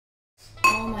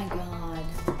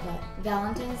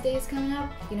Valentine's Day is coming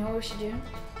up. You know what we should do?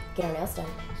 Get our nails done.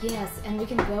 Yes, and we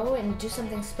can go and do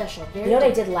something special. You know what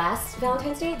I did last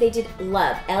Valentine's Day? They did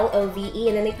love, L-O-V-E,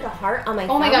 and then they put a heart on my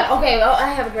thumb. Oh my god, okay, well, I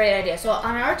have a great idea. So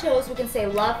on our toes, we can say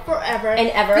love forever. And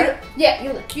ever?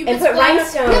 You and put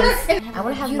rhinestones. I I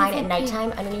want to have mine at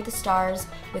nighttime underneath the stars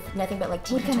with nothing but like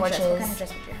tiki torches. What kind of dress would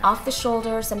you have? Off the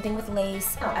shoulder, something with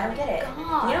lace. No, I don't get it.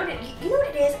 God. You know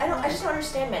what it is? I just don't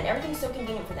understand, men. Everything's so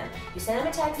convenient for them. You send them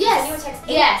a text, Yes. you send you a text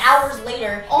 8 Yes. hours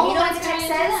later. All you know what the the text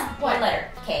time says? What? One letter.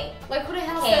 K. Like who the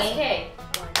hell K. says K?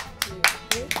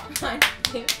 1,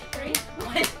 2, 3.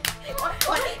 1,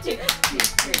 2, 3. 1, 2,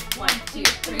 3. 1, 2,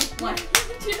 3. 1,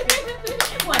 2,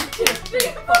 3. 1, 2, 3.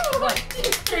 4. 1, 2,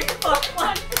 3. 4.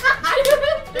 1, 2,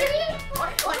 3. 4.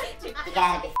 1, 2. You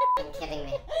gotta be f***ing kidding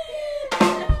me.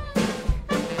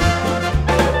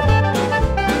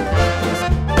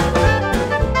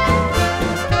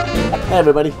 Hi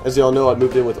everybody, as you all know, I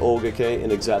moved in with OLGA K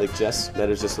and exotic JESS. That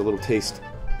is just a little taste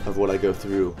of what I go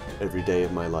through every day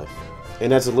of my life.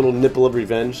 And as a little nipple of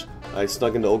revenge, I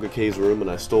snuck into OLGA K's room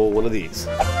and I stole one of these.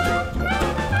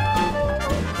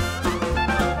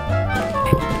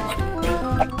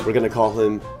 We're gonna call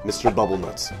him Mr. Bubble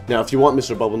Nuts. Now, if you want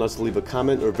Mr. Bubble Nuts to leave a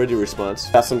comment or video response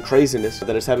about some craziness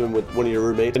that has happened with one of your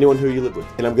roommates, anyone who you live with,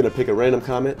 and I'm gonna pick a random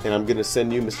comment and I'm gonna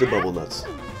send you Mr. Bubble Nuts.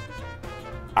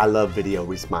 I love video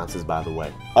responses, by the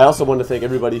way. I also want to thank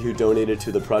everybody who donated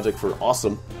to the project for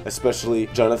Awesome, especially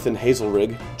Jonathan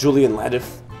Hazelrig, Julian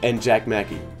Ladiff, and Jack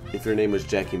Mackey. If your name was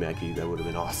Jackie Mackey, that would have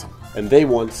been awesome. And they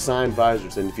won signed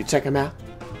visors, and if you check them out,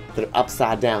 they're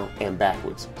upside down and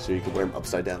backwards, so you can wear them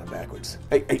upside down and backwards.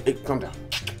 Hey, calm down.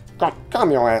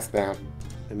 Calm your ass down.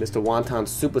 And Mr. Wonton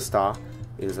Superstar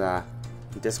is,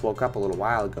 he just woke up a little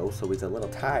while ago, so he's a little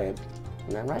tired.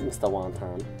 Isn't that right, Mr.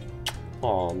 Wonton?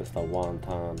 Oh, Mr.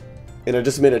 Wonton. And I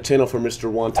just made a channel for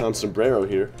Mr. Wonton Sombrero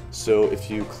here, so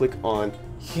if you click on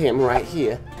him right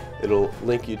here, it'll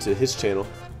link you to his channel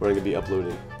where I'm going to be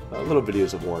uploading little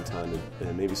videos of Wonton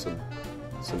and maybe some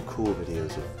cool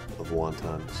videos of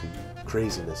Wonton, some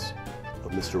craziness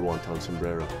of Mr. Wonton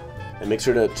Sombrero. And make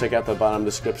sure to check out the bottom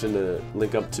description to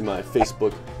link up to my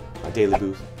Facebook, my Daily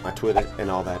Booth, my Twitter, and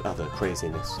all that other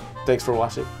craziness. Thanks for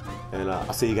watching, and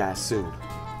I'll see you guys soon.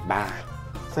 Bye.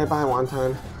 Say bye,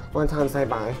 Wonton. Wonton, say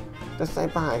bye. Just say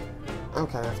bye.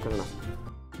 Okay, that's good enough.